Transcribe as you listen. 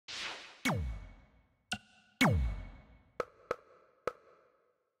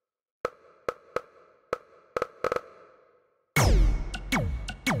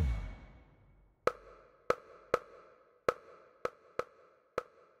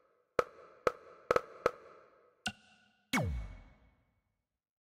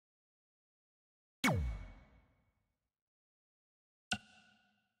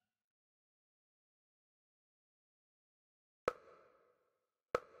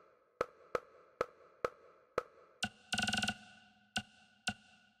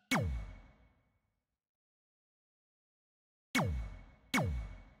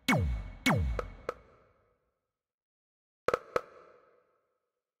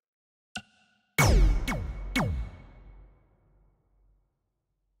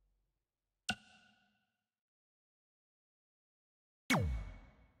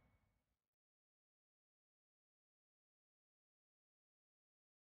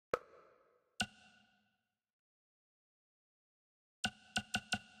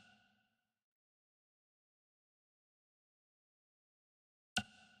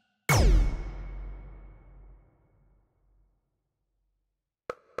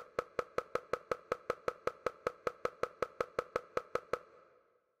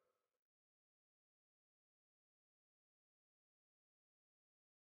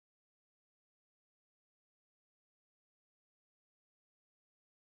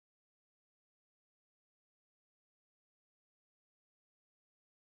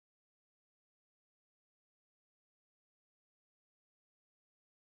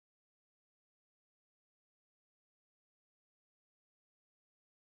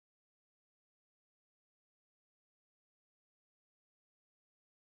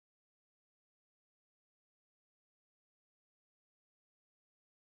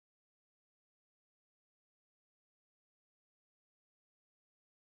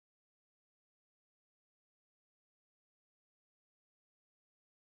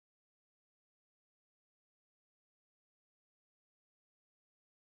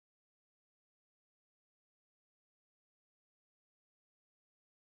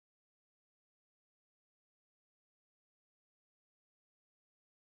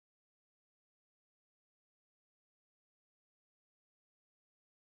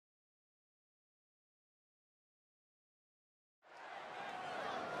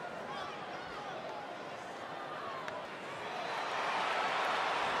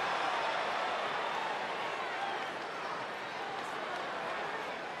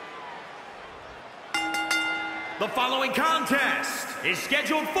The following contest is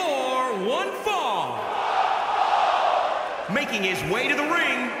scheduled for one fall. Making his way to the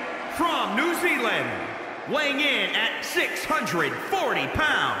ring from New Zealand, weighing in at 640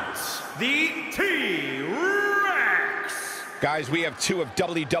 pounds, the T Rex. Guys, we have two of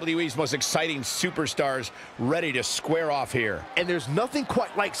WWE's most exciting superstars ready to square off here. And there's nothing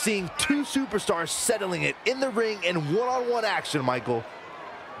quite like seeing two superstars settling it in the ring in one-on-one action, Michael.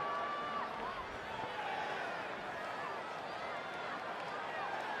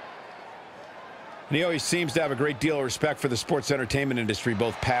 And he always seems to have a great deal of respect for the sports entertainment industry,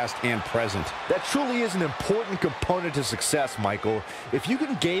 both past and present. That truly is an important component to success, Michael. If you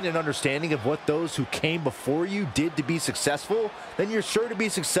can gain an understanding of what those who came before you did to be successful, then you're sure to be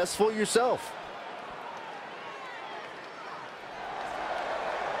successful yourself.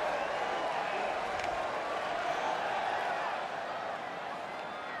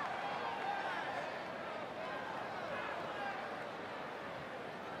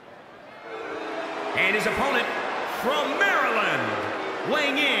 And his opponent from Maryland,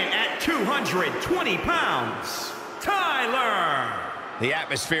 weighing in at 220 pounds, Tyler. The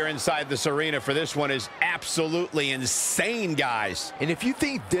atmosphere inside this arena for this one is absolutely insane, guys. And if you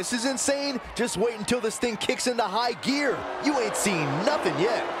think this is insane, just wait until this thing kicks into high gear. You ain't seen nothing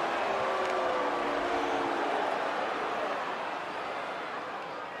yet.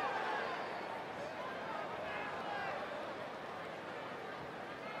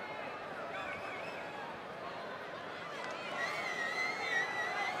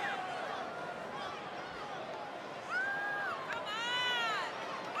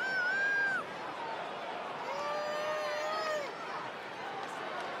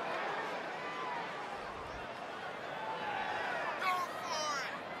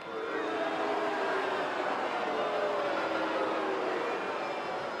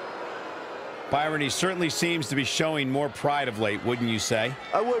 Byron, he certainly seems to be showing more pride of late, wouldn't you say?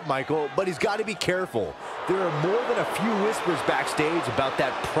 I would, Michael, but he's got to be careful. There are more than a few whispers backstage about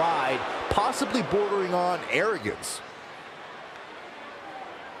that pride, possibly bordering on arrogance.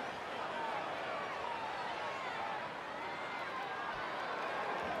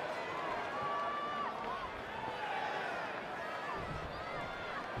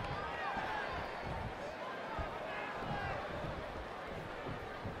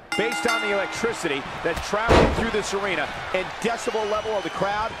 Based on the electricity that's traveling through this arena and decibel level of the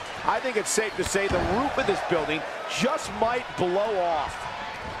crowd, I think it's safe to say the roof of this building just might blow off.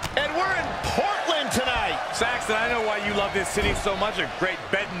 And we're in Portland tonight. Saxton, I know why you love this city so much. A great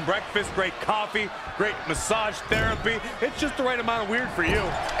bed and breakfast, great coffee, great massage therapy. It's just the right amount of weird for you.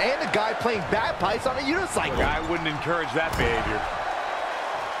 And a guy playing bagpipes on a unicycle. Look, I wouldn't encourage that behavior.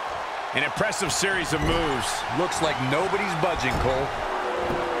 An impressive series of moves. Looks like nobody's budging, Cole.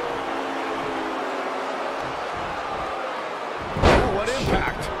 What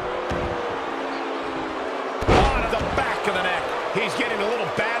impact. On to the back of the neck. He's getting a little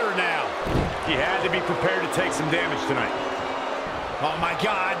battered now. He had to be prepared to take some damage tonight. Oh, my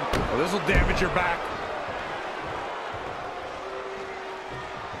God. Well, this will damage your back.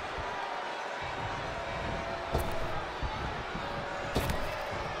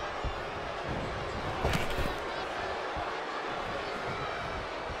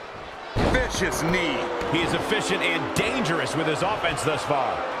 Vicious knee. He is efficient and dangerous with his offense thus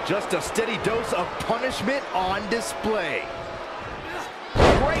far. Just a steady dose of punishment on display.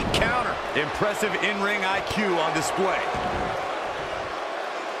 Great counter. Impressive in-ring IQ on display.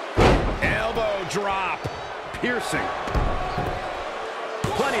 Elbow drop. Piercing.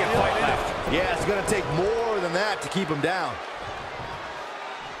 Plenty of fight left. Yeah, it's going to take more than that to keep him down.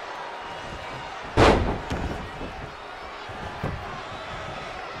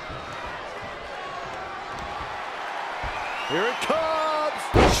 Here it comes!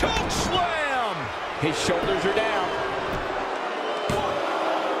 Choke slam! His shoulders are down.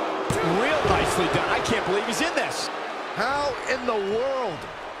 Real nicely done. I can't believe he's in this. How in the world?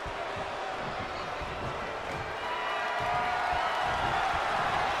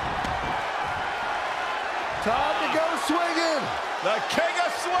 Time to go swinging! The king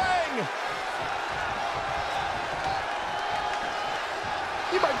of swing!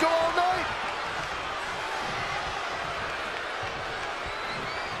 He might go all night!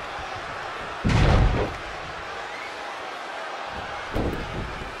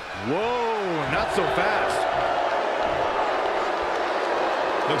 Whoa, not so fast.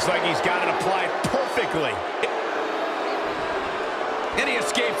 Looks like he's got it applied perfectly. And he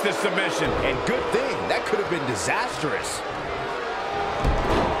escapes the submission. And good thing, that could have been disastrous.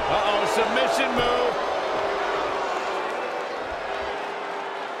 Uh-oh, submission move.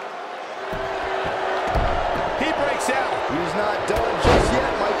 He He's not done just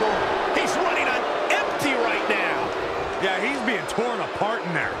yet, Michael. He's running on empty right now. Yeah, he's being torn apart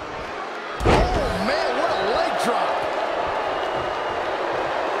in there. Oh, man, what a leg drop.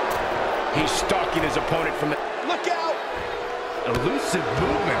 He's stalking his opponent from the... Look out. Elusive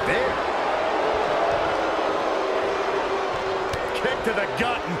movement there. Kick to the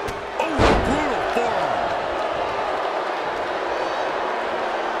gut. Oh, brutal forearm.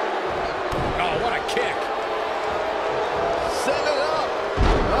 Oh, what a kick. Set it up.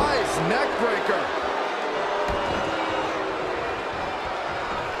 Nice neck breaker.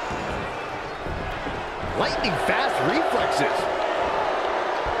 Lightning fast reflexes.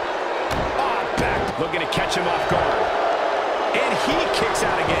 Oh, back. Looking to catch him off guard. And he kicks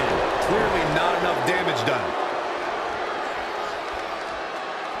out again. Clearly not enough damage done.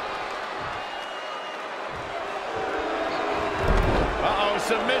 Uh-oh,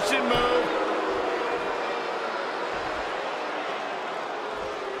 submission move.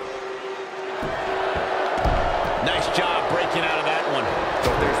 Nice job breaking out of that one.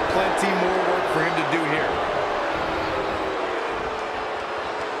 But there's plenty more work for him to do here.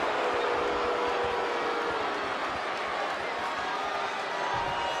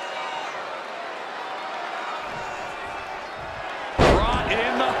 Brought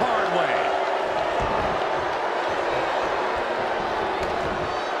in the hard way.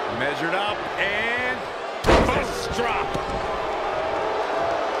 Measured up and fist drop.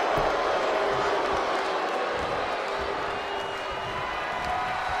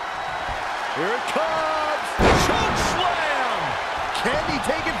 Here it comes. Choke slam. Can he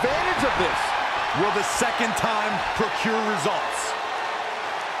take advantage of this? Will the second time procure results?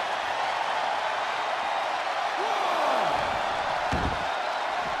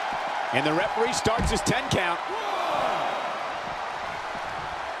 And the referee starts his 10 count.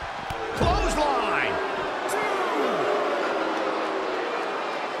 Clothesline.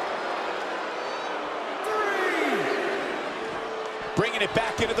 Bringing it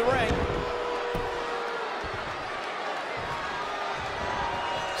back into the ring.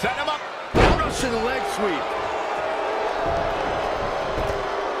 Setting him up. Russian leg sweep.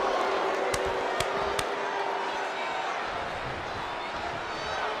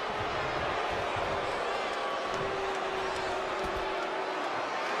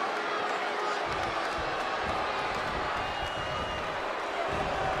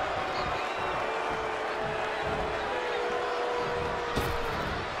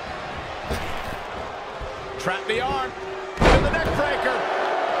 Trap the arm. To the neck breaker.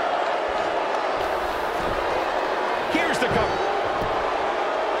 Here's the cover.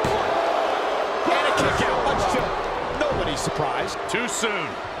 And a kick out. Much to nobody's surprised. Too soon.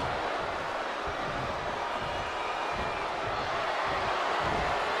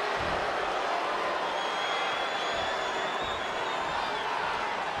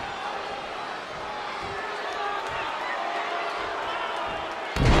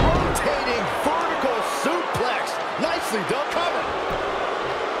 Rotating vertical suplex. Nicely done. Cover.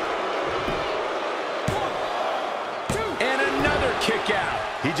 And another kick out.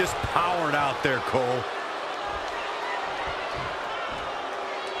 He just powered out there, Cole.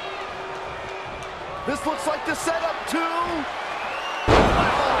 This looks like the setup to...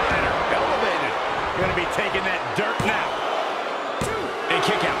 Elevated. Gonna be taking that dirt now. And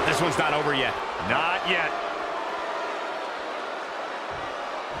kick out. This one's not over yet. Not yet.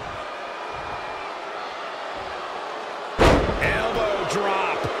 Elbow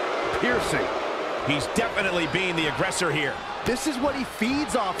drop. Piercing. He's definitely being the aggressor here. This is what he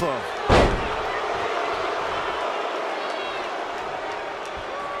feeds off of.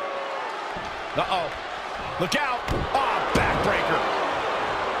 Uh-oh. Look out. Oh, backbreaker.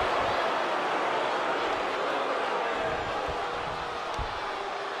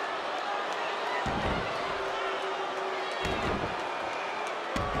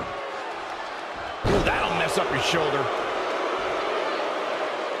 Ooh, that'll mess up your shoulder.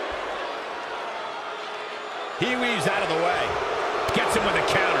 He weaves out of the way. Gets him with a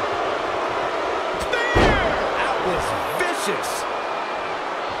counter. Spear! That was vicious.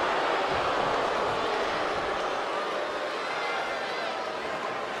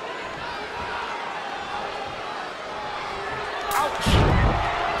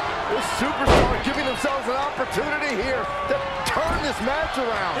 This superstar giving themselves an opportunity here to turn this match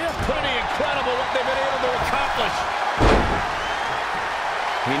around. It's pretty incredible what they've been able to accomplish.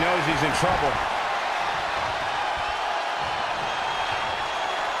 He knows he's in trouble.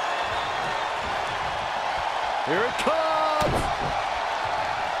 Here it comes.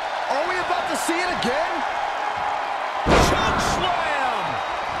 Are we about to see it again? Choke slam!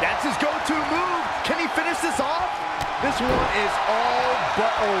 That's his go-to move. Can he finish this off? This one is all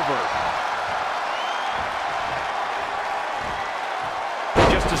but over.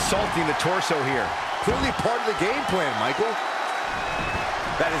 Just assaulting the torso here. Clearly part of the game plan, Michael.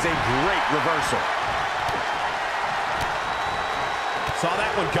 That is a great reversal. Saw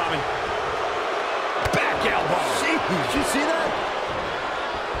that one coming. Back elbow. Jeez, did you see that?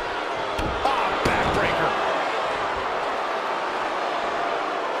 Ah, backbreaker.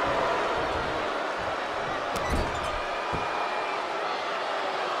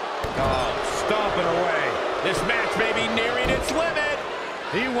 Oh, stomping away. This match may be nearing its limit.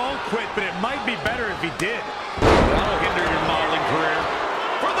 He won't quit, but it might be better if he did. That'll hinder your modeling career.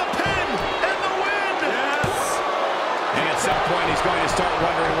 For the pin and the win. Yes. And at some point, he's going to start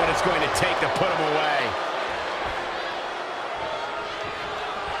wondering what it's going to take to put him away.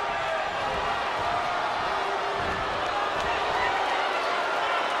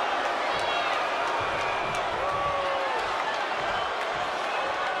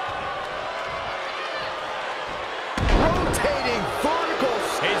 Rotating vertical.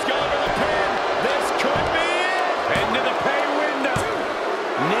 He's going to the pin. This could be it. Into the pay window.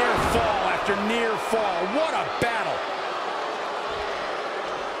 Near fall after near fall. What a battle.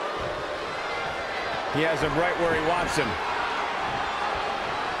 He has him right where he wants him.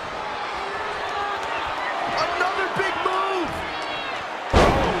 Another big move.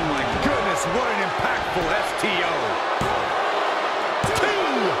 Oh, my goodness. What an impactful STO.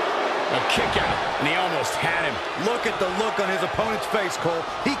 Two. A kick out, and he almost had him. Look at the look on his opponent's face, Cole.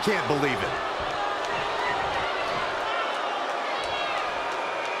 He can't believe it.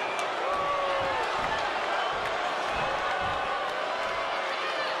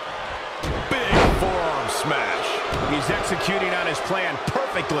 Big forearm smash. He's executing on his plan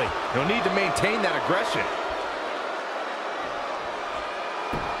perfectly. He'll need to maintain that aggression.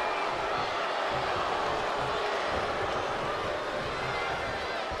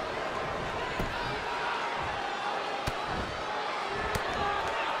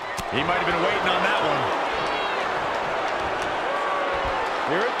 He might have been waiting on that one.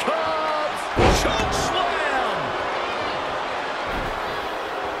 Here it comes. Choke slam.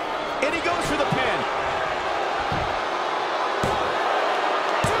 And he goes for the pin.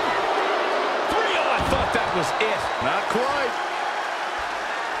 3. Oh, I thought that was it. Not quite.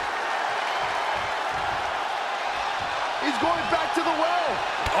 He's going back to the well.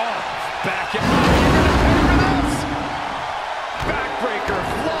 Oh, back in. You're going to pay for this. Backbreaker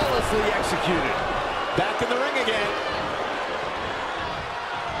flawlessly executed. Back in the ring again.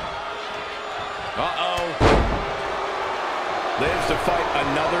 Uh-oh. Lives to fight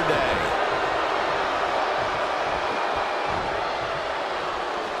another day.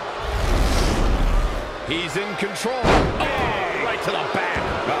 He's in control. Oh, right to the back.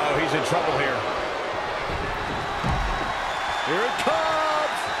 Uh-oh, he's in trouble here. Here it comes.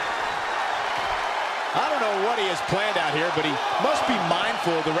 I don't know what he has planned out here, but he must be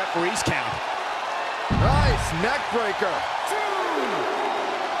mindful of the referee's count. Nice neck breaker. 2.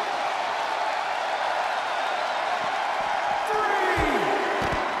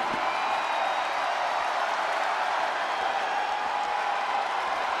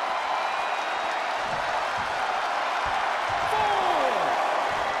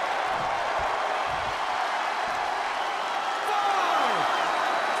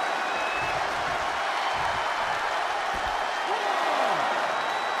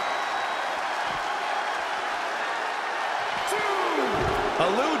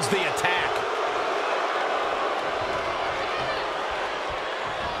 Eludes the attack.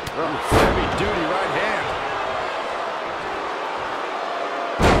 Heavy duty right hand.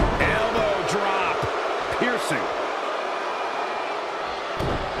 Elbow drop. Piercing.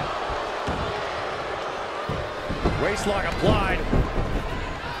 Waistlock applied.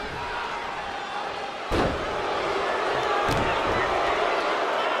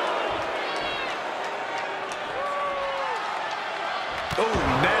 Oh,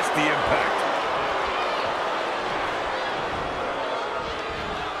 nasty impact.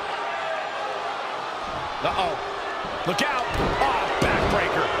 Uh-oh. Look out. Oh,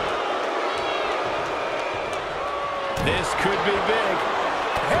 backbreaker. This could be big.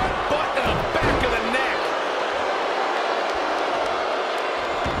 Headbutt to the back of the neck.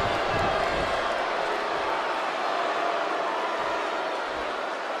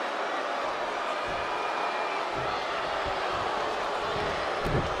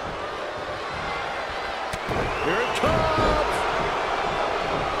 Here it comes.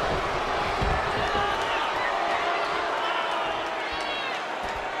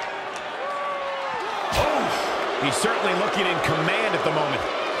 He's certainly looking in command at the moment.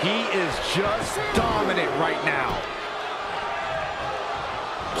 He is just dominant right now.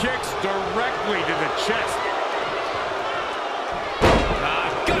 kicks directly to the chest.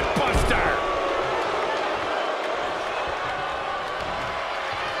 Gut buster.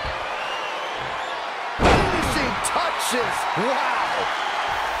 Finishing touches. Wow.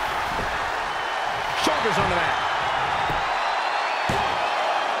 Shoulders on the mat.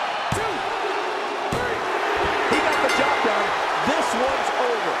 2, 3. He got the job done. This one's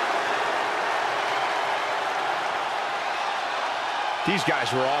over. These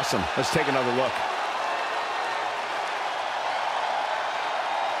guys were awesome. Let's take another look.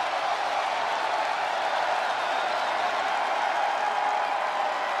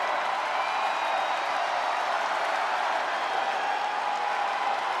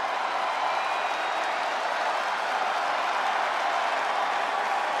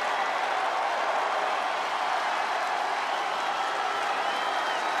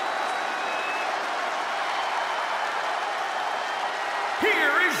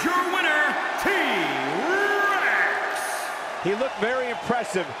 Here is your winner, T Rex. He looked very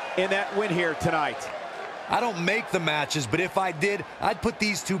impressive in that win here tonight. I don't make the matches, but if I did, I'd put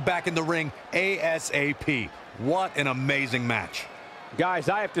these two back in the ring ASAP. What an amazing match. Guys,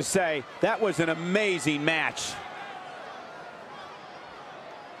 I have to say, that was an amazing match.